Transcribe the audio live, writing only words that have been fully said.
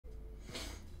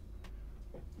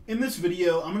In this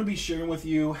video, I'm going to be sharing with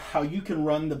you how you can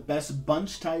run the best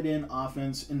bunch tight end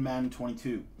offense in Madden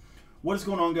 22. What is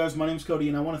going on, guys? My name is Cody,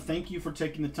 and I want to thank you for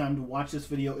taking the time to watch this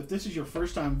video. If this is your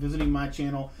first time visiting my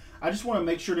channel, I just want to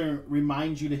make sure to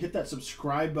remind you to hit that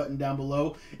subscribe button down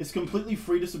below. It's completely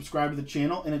free to subscribe to the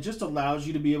channel, and it just allows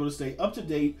you to be able to stay up to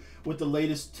date with the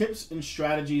latest tips and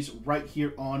strategies right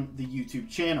here on the YouTube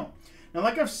channel. Now,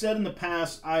 like I've said in the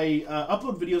past, I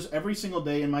upload videos every single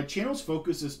day, and my channel's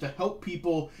focus is to help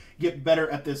people get better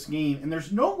at this game. And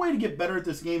there's no way to get better at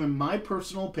this game, in my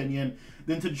personal opinion,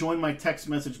 than to join my text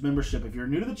message membership. If you're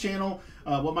new to the channel,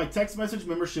 what my text message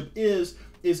membership is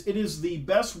it is the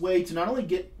best way to not only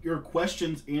get your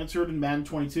questions answered in Madden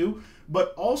 22,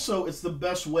 but also it's the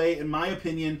best way, in my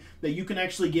opinion, that you can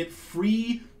actually get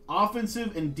free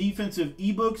offensive and defensive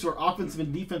ebooks or offensive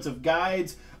and defensive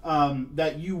guides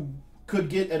that you could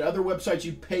get at other websites.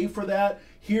 You pay for that.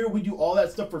 Here we do all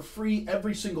that stuff for free.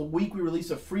 Every single week we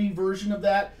release a free version of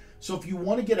that. So if you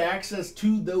want to get access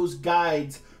to those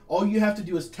guides, all you have to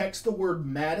do is text the word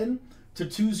Madden to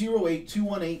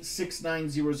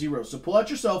 208-218-6900. So pull out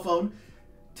your cell phone,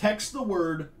 text the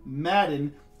word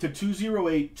Madden to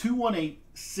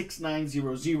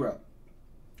 208-218-6900.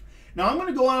 Now, I'm going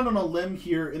to go out on a limb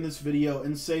here in this video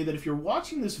and say that if you're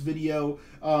watching this video,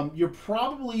 you're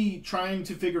probably trying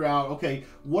to figure out, okay,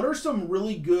 what are some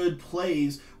really good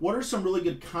plays? What are some really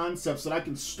good concepts that I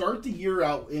can start the year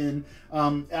out in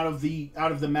out of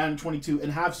the Madden 22 and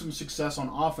have some success on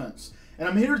offense? And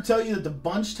I'm here to tell you that the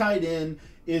bunch tight end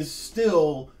is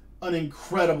still an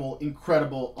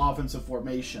incredible offensive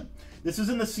formation. This is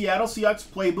in the Seattle Seahawks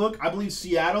playbook. I believe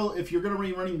Seattle, if you're going to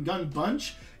be running gun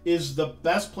bunch, is the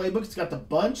best playbook. It's got the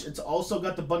bunch. It's also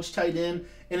got the bunch tight end.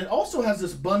 And it also has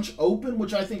this bunch open,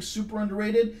 which I think is super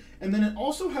underrated. And then it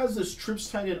also has this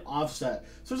trips tight end offset.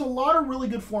 So there's a lot of really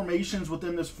good formations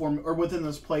within this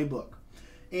playbook.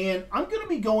 And I'm going to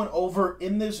be going over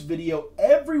in this video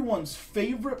everyone's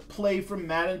favorite play from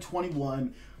Madden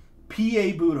 21,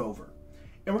 PA boot over.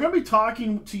 And we're going to be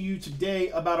talking to you today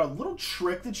about a little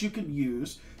trick that you can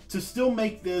use to still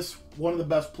make this one of the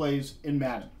best plays in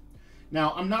Madden.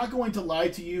 Now, I'm not going to lie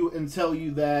to you and tell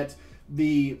you that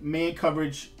the man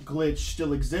coverage glitch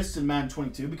still exists in Madden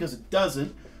 22, because it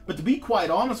doesn't. But to be quite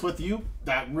honest with you,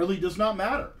 that really does not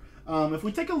matter. If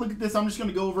we take a look at this, I'm just going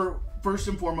to go over first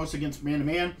and foremost against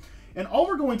man-to-man. And all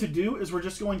we're going to do is we're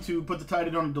just going to put the tight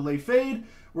end on a delay fade.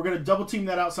 We're going to double team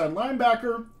that outside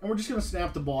linebacker, and we're just going to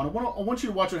snap the ball. And I want you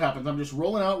to watch what happens. I'm just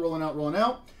rolling out.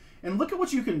 And look at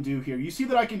what you can do here. You see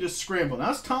that I can just scramble. Now,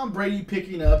 that's Tom Brady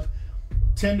picking up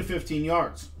 10 to 15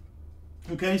 yards.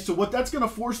 Okay, so what that's going to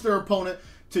force their opponent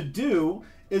to do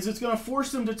is it's going to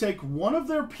force them to take one of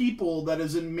their people that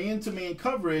is in man-to-man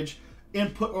coverage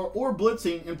and put or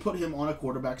blitzing and put him on a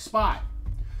quarterback spy.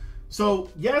 So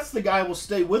yes, the guy will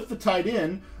stay with the tight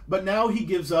end, but now he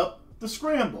gives up the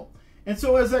scramble. And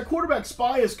so as that quarterback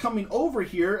spy is coming over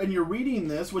here and you're reading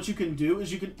this, what you can do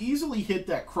is you can easily hit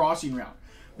that crossing route.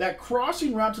 That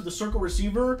crossing route to the circle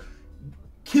receiver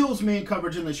kills man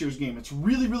coverage in this year's game. It's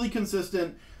really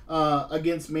consistent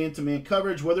against man-to-man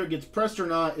coverage. Whether it gets pressed or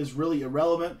not is really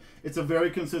irrelevant. It's a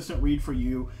very consistent read for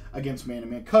you against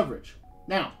man-to-man coverage.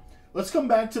 Now, let's come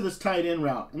back to this tight end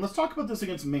route, and let's talk about this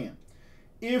against man.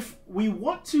 If we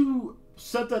want to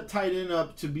set that tight end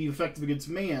up to be effective against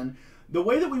man, the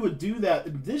way that we would do that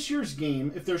in this year's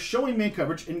game, if they're showing man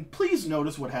coverage, and please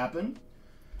notice what happened,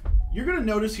 you're going to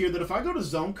notice here that if I go to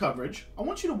zone coverage, I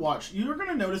want you to watch. You're going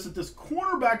to notice that this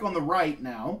cornerback on the right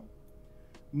now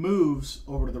moves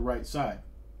over to the right side.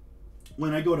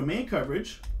 When I go to man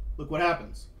coverage, look what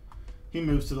happens. He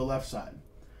moves to the left side.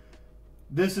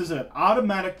 This is an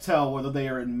automatic tell whether they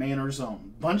are in man or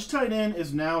zone. Bunch tight end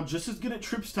is now just as good at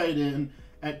trips tight end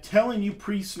at telling you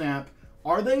pre-snap,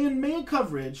 are they in man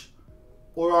coverage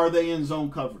or are they in zone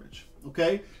coverage?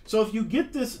 Okay, so if you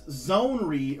get this zone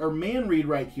read or man read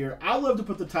right here, I love to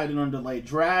put the tight end on delay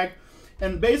drag.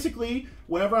 And basically,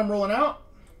 whenever I'm rolling out,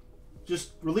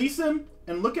 just release him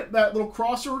and look at that little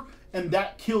crosser, and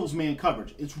that kills man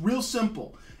coverage. It's real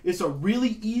simple. It's a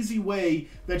really easy way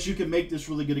that you can make this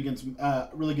really good against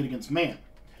man.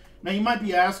 Now you might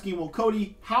be asking, well,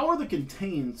 Cody, how are the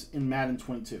contains in Madden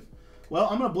 22? Well,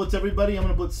 I'm going to blitz everybody. I'm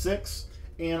going to blitz 6,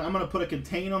 and I'm going to put a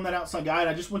contain on that outside guy.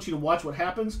 And I just want you to watch what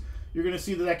happens. You're going to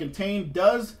see that that contain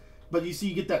does, but you see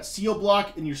you get that seal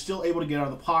block, and you're still able to get out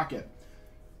of the pocket.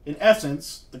 In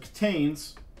essence, the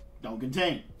contains don't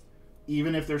contain,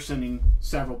 even if they're sending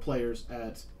several players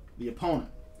at the opponent.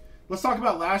 Let's talk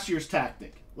about last year's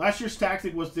tactic. Last year's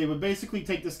tactic was they would basically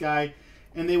take this guy,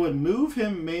 and they would move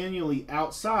him manually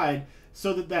outside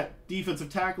so that that defensive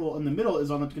tackle in the middle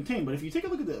is on the contain. But if you take a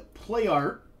look at the play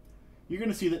art, you're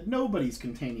going to see that nobody's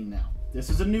containing now. This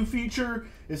is a new feature.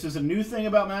 This is a new thing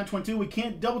about Madden 22. We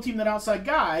can't double team that outside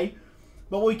guy,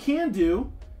 but what we can do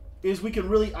is we can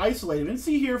really isolate him. And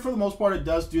see here, for the most part, it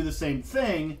does do the same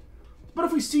thing. But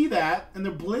if we see that, and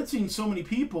they're blitzing so many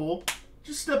people,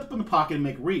 just step up in the pocket and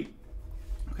make a read.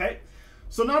 Okay?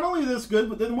 So not only is this good,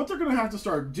 but then what they're going to have to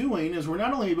start doing is we're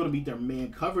not only able to beat their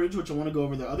man coverage, which I want to go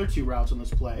over the other two routes on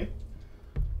this play.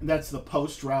 And that's the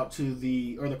post route to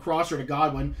the crosser to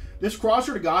Godwin. This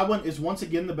crosser to Godwin is once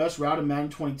again the best route in Madden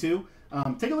 22.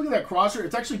 Take a look at that crosser.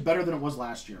 It's actually better than it was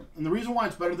last year. And the reason why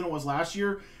it's better than it was last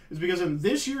year is because in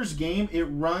this year's game, it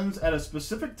runs at a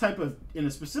specific type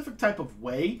of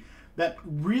way that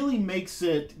really makes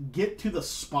it get to the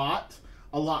spot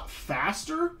a lot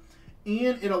faster,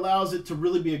 and it allows it to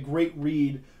really be a great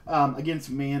read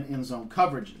against man and zone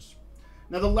coverages.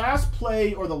 Now, the last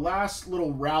play or the last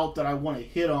little route that I want to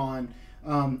hit on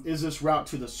is this route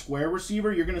to the square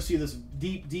receiver. You're going to see this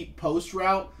deep, deep post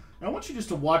route. And I want you just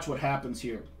to watch what happens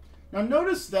here. Now,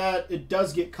 notice that it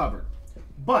does get covered.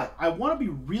 But I want to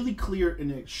be really clear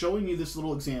in showing you this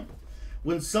little example.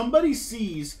 When somebody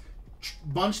sees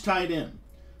bunch tight end,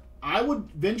 I would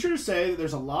venture to say that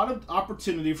there's a lot of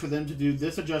opportunity for them to do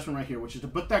this adjustment right here, which is to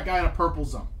put that guy in a purple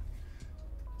zone.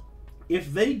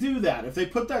 If they do that, if they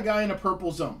put that guy in a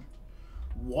purple zone,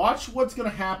 watch what's going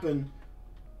to happen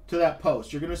to that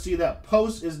post. You're going to see that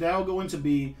post is now going to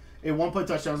be a one-play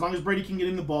touchdown. As long as Brady can get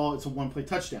in the ball, it's a one-play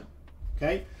touchdown.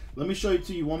 Okay? Let me show it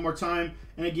to you one more time.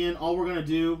 And again, all we're going to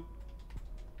do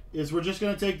is we're just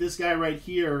going to take this guy right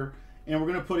here, and we're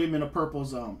going to put him in a purple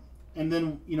zone. And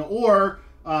then, or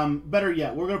better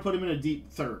yet, we're going to put him in a deep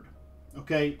third.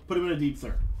 Okay? Put him in a deep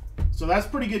third. So that's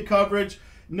pretty good coverage.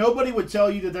 Nobody would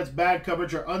tell you that that's bad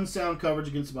coverage or unsound coverage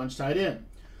against a bunch tight end.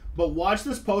 But watch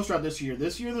this post route this year.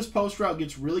 This year, this post route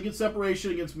gets really good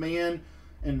separation against man.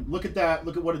 And look at that.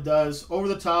 Look at what it does. Over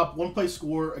the top, one-play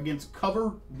score against cover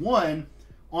 1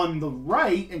 on the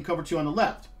right and cover 2 on the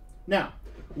left. Now,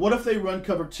 what if they run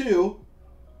cover 2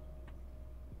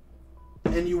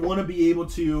 and you want to be able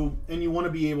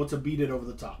to beat it over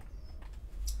the top?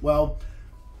 Well,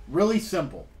 really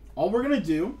simple. All we're going to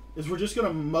do is we're just going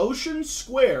to motion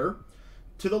square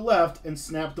to the left and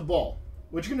snap the ball.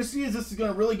 What you're going to see is this is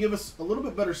going to really give us a little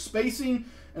bit better spacing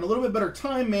and a little bit better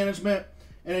time management.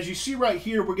 And as you see right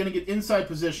here, we're going to get inside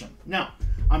position. Now,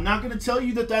 I'm not going to tell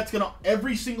you that that's going to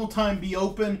every single time be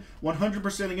open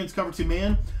 100% against cover 2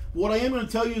 man. What I am going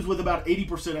to tell you is with about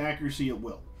 80% accuracy it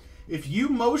will. If you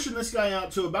motion this guy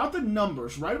out to about the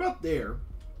numbers, right about there,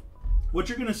 what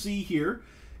you're going to see here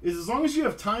is as long as you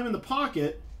have time in the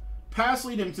pocket, pass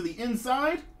lead him to the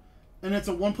inside, and it's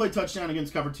a one-play touchdown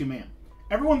against cover 2 man.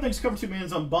 Everyone thinks cover 2 man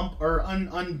is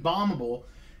unbombable,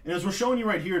 and as we're showing you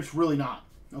right here, it's really not.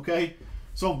 Okay?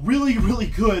 So really, really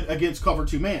good against cover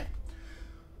 2 man.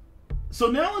 So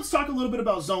now let's talk a little bit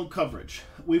about zone coverage.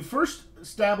 We've first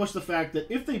established the fact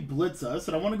that if they blitz us,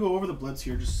 and I want to go over the blitz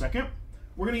here just a second,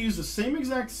 we're going to use the same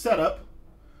exact setup,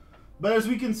 but as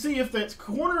we can see, if that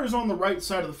corner is on the right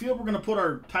side of the field, we're going to put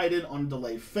our tight end on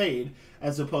delay fade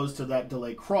as opposed to that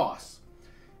delay cross.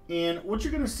 And what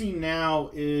you're going to see now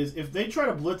is if they try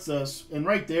to blitz us, and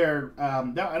right there, I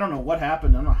don't know what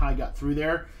happened. I don't know how I got through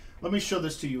there. Let me show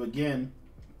this to you again.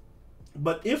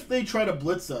 But if they try to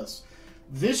blitz us,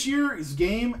 this year's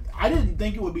game, I didn't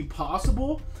think it would be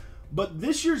possible, but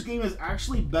this year's game is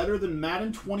actually better than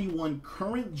Madden 21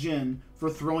 current gen for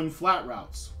throwing flat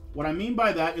routes. What I mean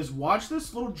by that is watch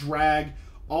this little drag,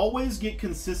 always get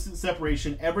consistent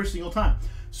separation every single time.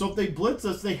 So if they blitz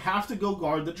us, they have to go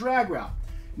guard the drag route.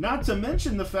 Not to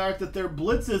mention the fact that their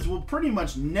blitzes will pretty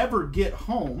much never get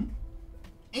home.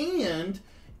 And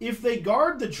if they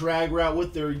guard the drag route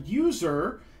with their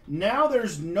user, now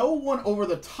there's no one over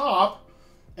the top.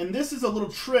 And this is a little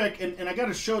trick, and I got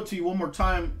to show it to you one more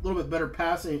time, a little bit better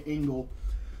pass angle.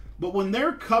 But when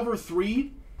they're cover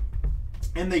 3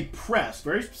 and they press,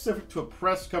 very specific to a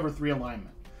press cover 3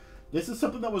 alignment. This is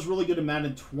something that was really good in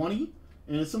Madden 20,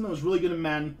 and it's something that was really good in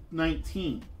Madden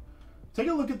 19. Take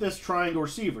a look at this triangle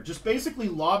receiver. Just basically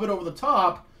lob it over the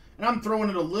top, and I'm throwing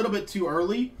it a little bit too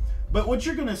early. But what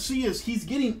you're going to see is he's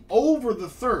getting over the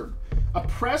third. A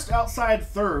pressed outside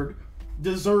third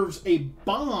deserves a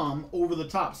bomb over the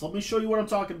top. So let me show you what I'm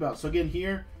talking about. So again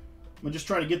here, I'm going to just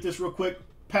try to get this real quick.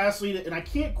 Pass lead, and I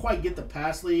can't quite get the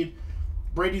pass lead.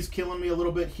 Brady's killing me a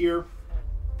little bit here.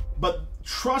 But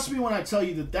trust me when I tell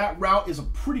you that that route is a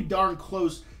pretty darn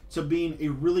close to being a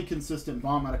really consistent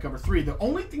bomb out of cover 3. The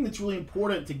only thing that's really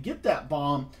important to get that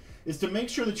bomb is to make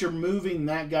sure that you're moving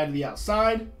that guy to the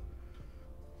outside.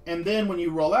 And then when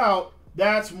you roll out,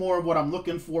 that's more of what I'm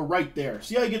looking for right there.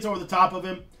 See how he gets over the top of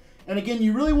him? And again,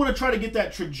 you really want to try to get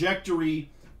that trajectory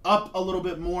up a little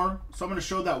bit more. So I'm going to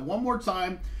show that one more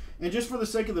time. And just for the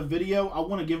sake of the video, I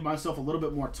want to give myself a little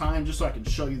bit more time just so I can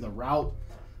show you the route.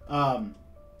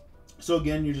 So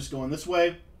again, you're just going this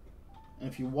way. And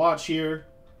if you watch here,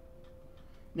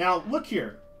 now look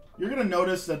here. You're going to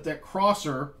notice that that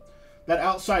crosser, that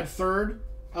outside third,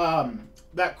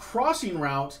 that crossing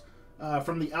route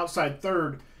from the outside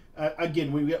third,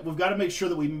 again, we've got to make sure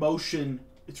that we motion.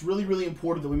 It's really, really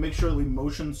important that we make sure that we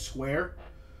motion square.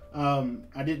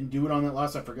 I didn't do it on that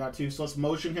last. I forgot to. So let's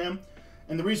motion him.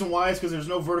 And the reason why is because there's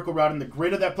no vertical route in the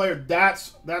grid of that player.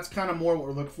 That's kind of more what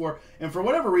we're looking for. And for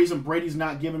whatever reason, Brady's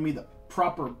not giving me the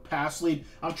proper pass lead.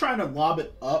 I'm trying to lob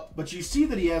it up, but you see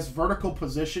that he has vertical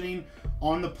positioning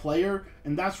on the player,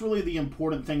 and that's really the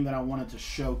important thing that I wanted to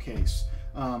showcase.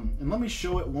 And let me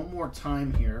show it one more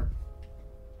time here,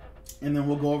 and then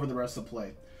we'll go over the rest of the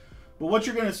play. But what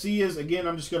you're going to see is, again,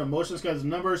 I'm just going to motion this guy's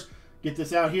numbers, get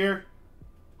this out here.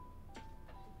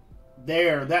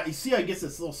 There, that you see how he gets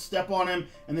this little step on him,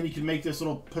 and then he can make this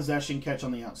little possession catch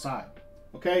on the outside.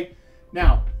 Okay?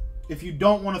 Now, if you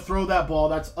don't want to throw that ball,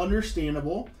 that's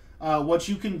understandable. What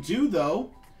you can do, though,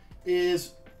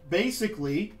 is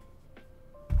basically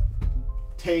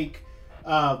take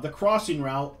the crossing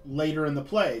route later in the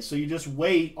play. So you just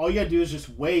wait. All you got to do is just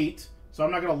wait. So I'm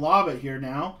not going to lob it here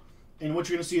now. And what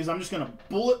you're going to see is I'm just going to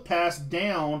bullet pass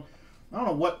down. I don't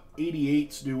know what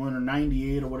 88's doing or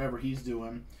 98 or whatever he's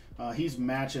doing. He's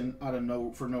matching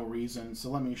for no reason. So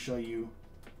let me show you.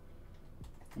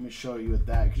 Let me show you with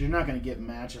that, because you're not going to get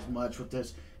match as much with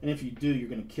this. And if you do, you're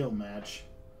going to kill match.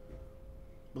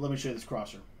 But let me show you this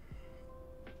crosser.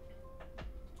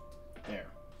 There.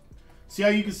 See how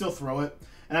you can still throw it?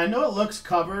 And I know it looks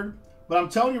covered, but I'm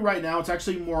telling you right now, it's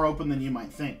actually more open than you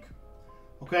might think.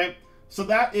 Okay? So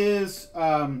that is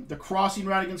the crossing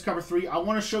route against cover 3. I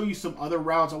want to show you some other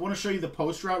routes. I want to show you the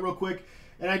post route real quick.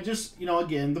 And I just,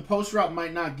 again, the post route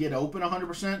might not get open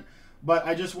 100%, but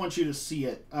I just want you to see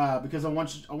it because I want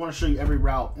to show you every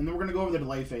route. And then we're going to go over the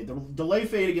delay fade. The delay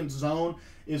fade against zone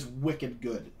is wicked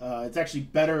good. It's actually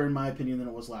better, in my opinion, than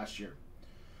it was last year.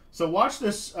 So watch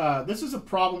this. This is a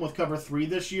problem with cover 3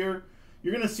 this year.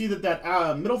 You're going to see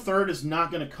that middle third is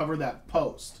not going to cover that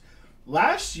post.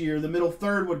 Last year, the middle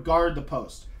third would guard the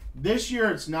post. This year,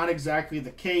 it's not exactly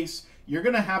the case. You're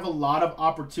going to have a lot of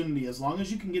opportunity. As long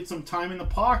as you can get some time in the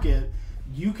pocket,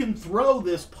 you can throw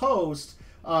this post.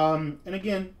 And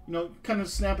again, kind of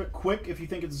snap it quick if you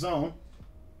think it's zone.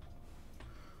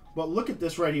 But look at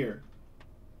this right here.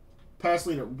 Pass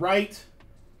leader right,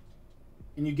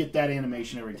 and you get that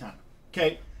animation every time.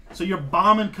 Okay, so you're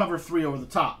bombing cover 3 over the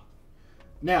top.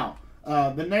 Now,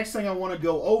 the next thing I want to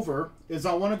go over is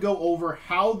I want to go over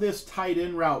how this tight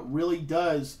end route really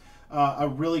does a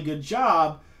really good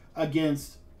job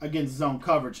against zone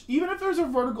coverage. Even if there's a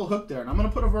vertical hook there, and I'm going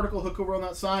to put a vertical hook over on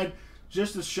that side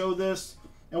just to show this.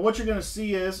 And what you're going to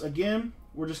see is, again,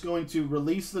 we're just going to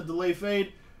release the delay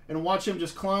fade and watch him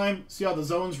just climb. See how the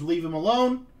zones leave him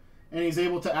alone, and he's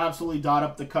able to absolutely dot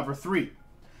up the cover 3.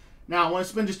 Now, I want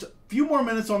to spend just a few more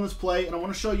minutes on this play, and I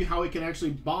want to show you how he can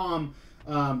actually bomb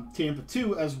Tampa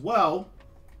 2 as well.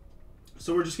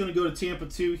 So we're just going to go to Tampa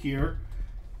 2 here.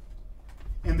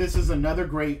 And this is another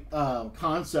great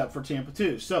concept for Tampa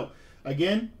 2. So,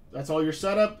 again, that's all your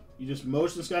setup. You just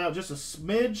motion this guy out just a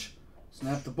smidge,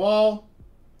 snap the ball,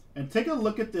 and take a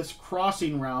look at this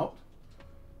crossing route.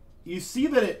 You see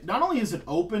that it not only is it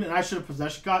open, and I should have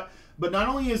possession caught, but not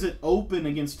only is it open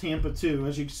against Tampa 2,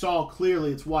 as you saw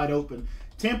clearly, it's wide open.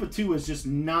 Tampa 2 is just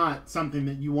not something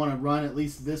that you want to run, at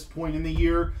least this point in the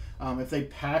year. If they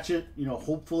patch it,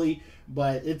 hopefully,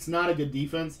 but it's not a good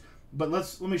defense. But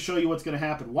let me show you what's going to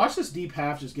happen. Watch this deep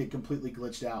half just get completely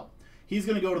glitched out. He's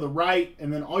going to go to the right,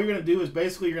 and then all you're going to do is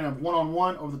basically you're going to have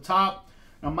one-on-one over the top.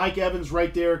 Now, Mike Evans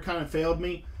right there kind of failed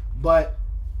me. But,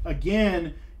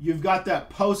 again, you've got that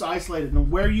post isolated.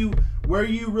 And where you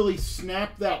really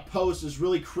snap that post is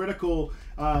really critical,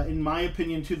 in my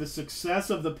opinion, to the success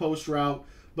of the post route.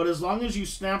 But as long as you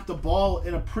snap the ball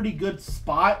in a pretty good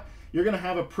spot, you're going to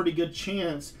have a pretty good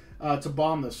chance to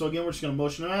bomb this. So, again, we're just going to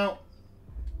motion him out.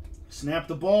 Snap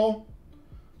the ball,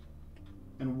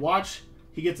 and watch.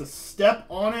 He gets a step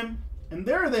on him, and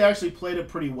there they actually played it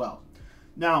pretty well.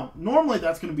 Now, normally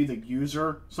that's going to be the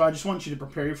user, so I just want you to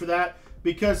prepare you for that,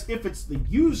 because if it's the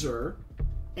user,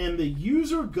 and the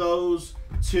user goes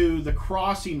to the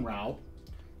crossing route,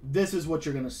 this is what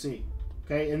you're going to see.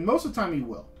 Okay, and most of the time he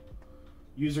will.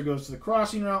 User goes to the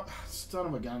crossing route. Son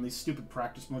of a gun, these stupid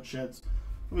practice mode sheds.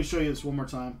 Let me show you this one more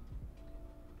time.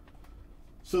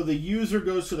 So the user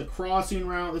goes to the crossing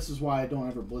route. This is why I don't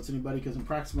ever blitz anybody, because in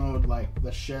practice mode, like,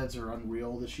 the sheds are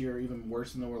unreal this year, even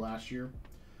worse than they were last year.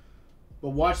 But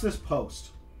watch this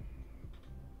post.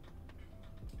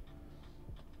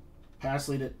 Pass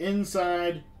lead it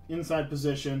inside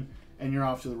position, and you're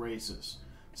off to the races.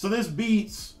 So this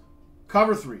beats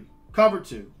cover 3, cover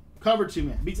 2, cover 2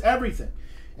 man. Beats everything.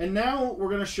 And now we're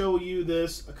going to show you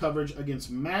this coverage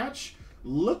against match.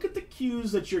 Look at the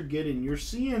cues that you're getting. You're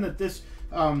seeing that this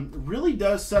really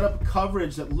does set up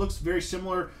coverage that looks very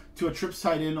similar to a trips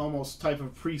tight end almost type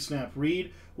of pre-snap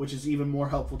read, which is even more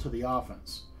helpful to the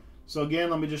offense. So again,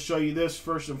 let me just show you this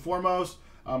first and foremost.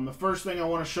 The first thing I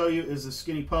want to show you is the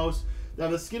skinny post. Now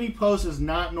the skinny post is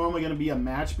not normally going to be a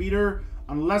match beater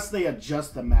unless they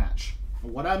adjust the match.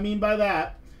 What I mean by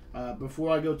that, before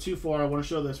I go too far, I want to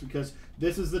show this because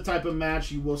this is the type of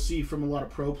match you will see from a lot of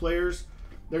pro players.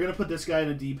 They're going to put this guy in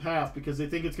a deep half because they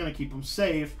think it's going to keep him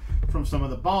safe from some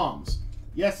of the bombs.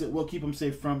 Yes, it will keep him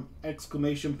safe from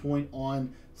exclamation point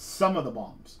on some of the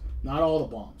bombs, not all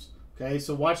the bombs. Okay,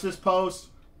 so watch this post.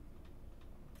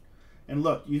 And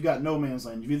look, you've got no man's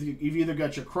land. You've either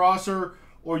got your crosser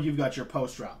or you've got your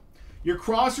post route. Your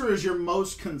crosser is your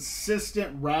most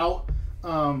consistent route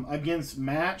against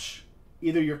match,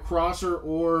 either your crosser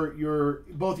or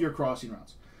both your crossing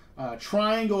routes.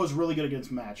 Triangle is really good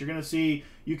against match. You're going to see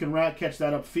you can rat catch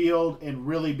that upfield and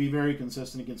really be very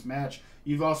consistent against match.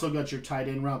 You've also got your tight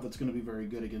end route that's going to be very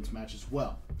good against match as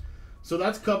well. So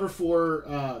that's cover four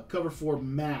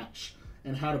match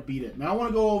and how to beat it. Now I want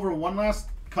to go over one last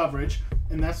coverage,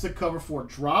 and that's the cover 4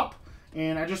 drop.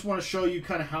 And I just want to show you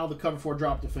kind of how the cover 4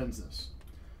 drop defends this.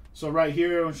 So right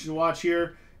here, I want you to watch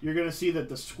here, you're going to see that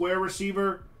the square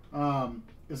receiver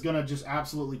is going to just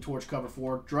absolutely torch cover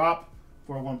 4 drop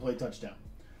for a one-play touchdown.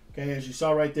 Okay, as you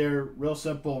saw right there, real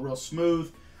simple, real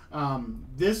smooth.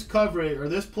 This coverage or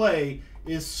this play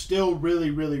is still really,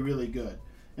 really, really good.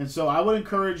 And so I would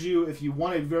encourage you, if you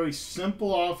want a very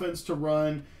simple offense to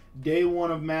run day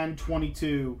one of Madden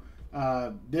 22,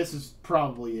 this is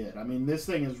probably it. I mean, this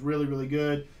thing is really, really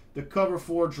good. The cover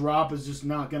 4 drop is just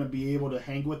not going to be able to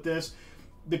hang with this.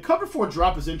 The cover 4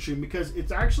 drop is interesting because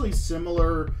it's actually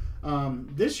similar.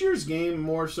 This year's game,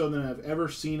 more so than I've ever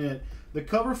seen it, the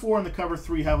cover 4 and the cover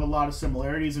 3 have a lot of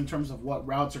similarities in terms of what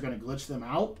routes are going to glitch them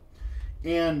out.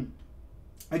 And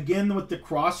again, with the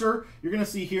crosser, you're going to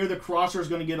see here the crosser is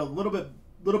going to get a little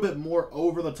bit more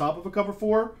over the top of a cover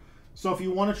 4. So if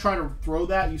you want to try to throw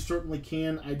that, you certainly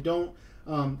can. I don't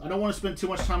want to spend too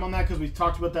much time on that because we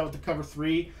talked about that with the cover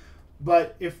 3.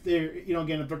 But if they're,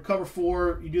 again, if they're cover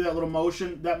 4, you do that little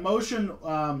motion. That motion,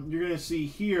 you're going to see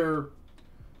here,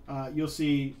 you'll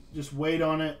see just wait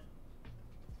on it.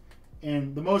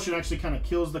 And the motion actually kind of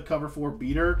kills the cover 4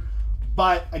 beater.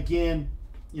 But again,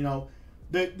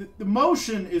 the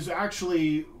motion is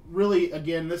actually really,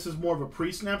 again, this is more of a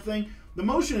pre-snap thing. The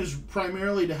motion is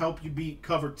primarily to help you beat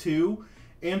cover 2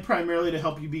 and primarily to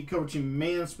help you beat cover 2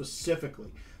 man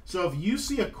specifically. So if you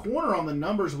see a corner on the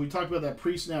numbers, we talked about that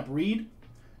pre-snap read,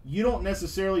 you don't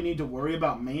necessarily need to worry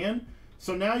about man.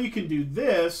 So now you can do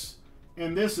this,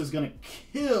 and this is going to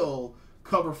kill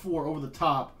cover 4 over the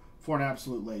top for an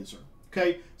absolute laser.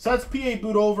 Okay, so that's PA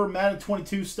boot over, Madden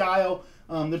 22 style.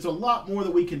 There's a lot more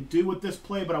that we can do with this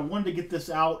play, but I wanted to get this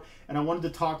out, and I wanted to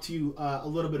talk to you a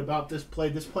little bit about this play.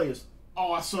 This play is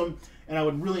awesome, and I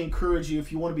would really encourage you,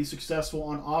 if you want to be successful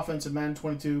on offense in Madden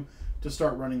 22, to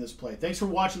start running this play. Thanks for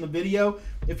watching the video.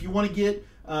 If you want to get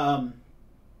all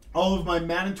of my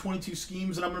Madden 22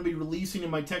 schemes that I'm going to be releasing in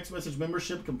my text message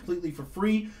membership completely for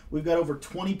free, we've got over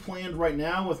 20 planned right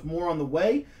now with more on the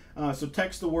way. So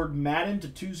text the word Madden to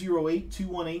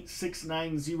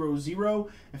 208-218-6900.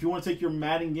 If you want to take your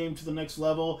Madden game to the next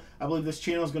level, I believe this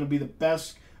channel is going to be the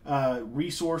best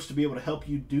resource to be able to help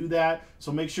you do that.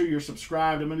 So make sure you're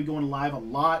subscribed. I'm going to be going live a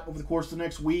lot over the course of the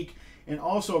next week. And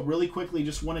also, really quickly,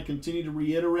 just want to continue to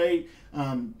reiterate,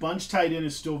 bunch tight end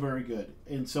is still very good.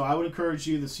 And so I would encourage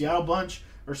you, the Seattle bunch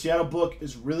or Seattle book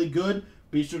is really good.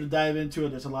 Be sure to dive into it.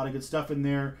 There's a lot of good stuff in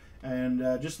there. And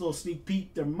just a little sneak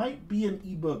peek, there might be an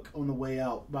ebook on the way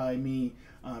out by me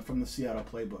from the Seattle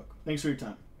Playbook. Thanks for your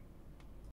time.